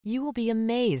You will be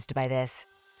amazed by this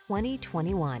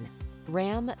 2021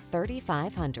 Ram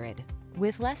 3500.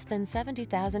 With less than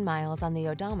 70,000 miles on the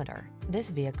odometer,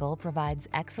 this vehicle provides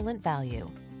excellent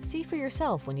value. See for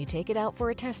yourself when you take it out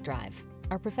for a test drive.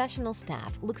 Our professional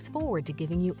staff looks forward to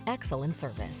giving you excellent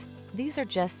service. These are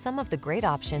just some of the great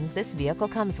options this vehicle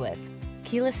comes with: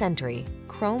 keyless entry,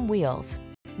 chrome wheels,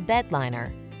 bed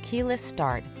liner, keyless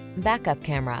start, backup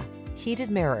camera,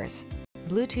 heated mirrors,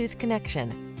 Bluetooth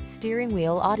connection, steering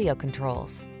wheel audio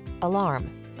controls, alarm,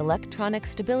 electronic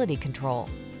stability control.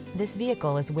 This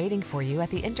vehicle is waiting for you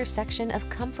at the intersection of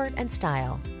comfort and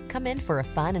style. Come in for a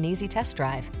fun and easy test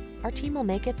drive. Our team will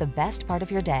make it the best part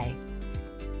of your day.